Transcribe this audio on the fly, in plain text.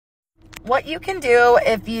What you can do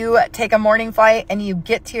if you take a morning flight and you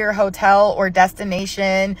get to your hotel or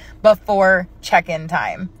destination before check-in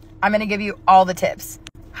time. I'm going to give you all the tips.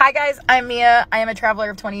 Hi guys, I'm Mia. I am a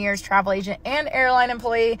traveler of 20 years, travel agent and airline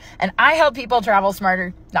employee, and I help people travel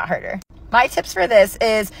smarter, not harder. My tips for this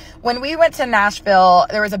is when we went to Nashville,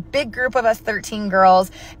 there was a big group of us, 13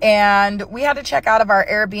 girls, and we had to check out of our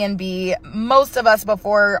Airbnb, most of us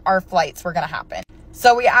before our flights were going to happen.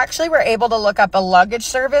 So we actually were able to look up a luggage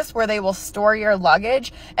service where they will store your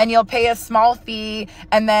luggage and you'll pay a small fee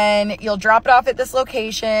and then you'll drop it off at this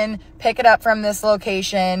location, pick it up from this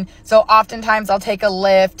location. So oftentimes I'll take a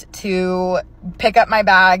Lyft to pick up my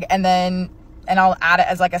bag and I'll add it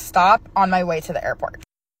as like a stop on my way to the airport.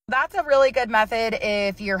 That's a really good method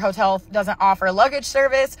if your hotel doesn't offer luggage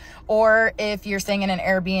service or if you're staying in an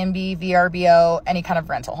Airbnb, VRBO, any kind of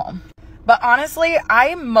rental home. But honestly,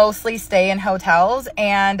 I mostly stay in hotels,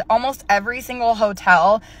 and almost every single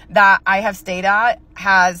hotel that I have stayed at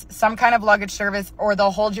has some kind of luggage service, or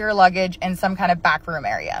they'll hold your luggage in some kind of back room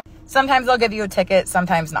area. Sometimes they'll give you a ticket,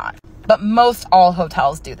 sometimes not. But most all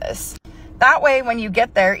hotels do this. That way, when you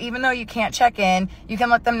get there, even though you can't check in, you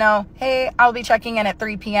can let them know, hey, I'll be checking in at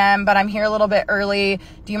 3 p.m., but I'm here a little bit early.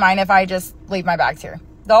 Do you mind if I just leave my bags here?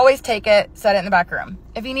 They'll always take it, set it in the back room.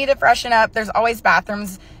 If you need to freshen up, there's always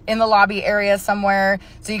bathrooms in the lobby area somewhere,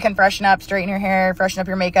 so you can freshen up, straighten your hair, freshen up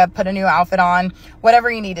your makeup, put a new outfit on,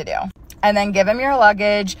 whatever you need to do. And then give them your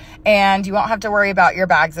luggage, and you won't have to worry about your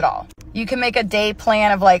bags at all. You can make a day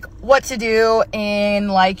plan of like what to do in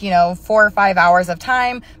 4 or 5 hours of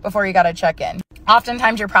time before you got to check in.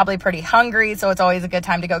 Oftentimes you're probably pretty hungry, so it's always a good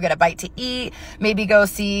time to go get a bite to eat. Maybe go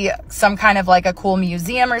see some kind of like a cool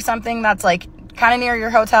museum or something that's like kind of near your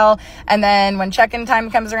hotel. And then when check-in time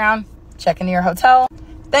comes around, check into your hotel.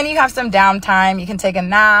 Then you have some downtime. You can take a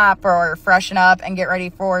nap or freshen up and get ready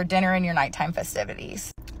for dinner and your nighttime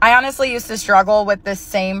festivities. I honestly used to struggle with this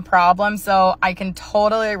same problem, so I can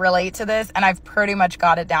totally relate to this, and I've pretty much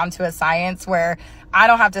got it down to a science where I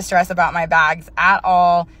don't have to stress about my bags at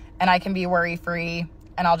all, and I can be worry-free,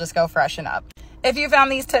 and I'll just go freshen up. If you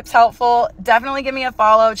found these tips helpful, definitely give me a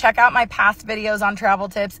follow. Check out my past videos on travel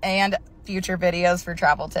tips and future videos for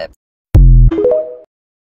travel tips.